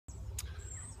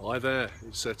Hi there,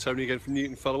 it's Tony again from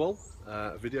Newton Fallowell.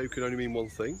 A video can only mean one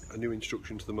thing, a new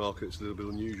introduction to the market. It's a little bit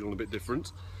unusual and a bit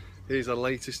different. Here's our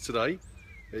latest today.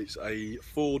 It's a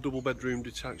 4 double bedroom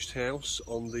detached house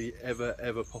on the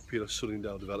ever popular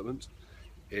Sunningdale development.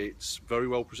 It's very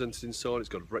well presented inside. It's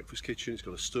got a breakfast kitchen, it's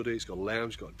got a study, it's got a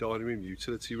lounge, it's got a dining room,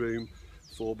 utility room,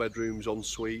 4 bedrooms,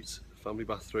 ensuite, family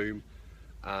bathroom,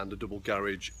 and a double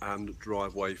garage and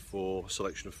driveway for a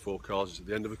selection of 4 cars. It's at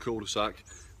the end of a cul-de-sac,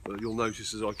 but you'll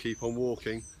notice as I keep on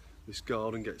walking, this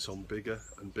garden gets on bigger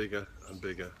and bigger and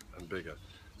bigger and bigger.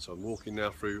 So I'm walking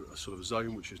now through a sort of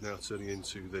zone which is now turning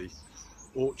into the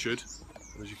orchard,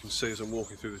 and as you can see as I'm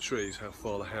walking through the trees how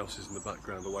far the house is in the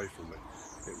background away from me.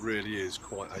 It really is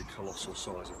quite a colossal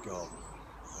size of garden.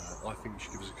 I think you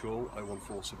should give us a call,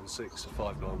 01476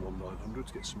 591 900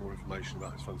 to get some more information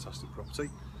about this fantastic property,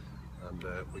 and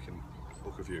we can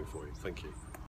book a viewing for you. Thank you.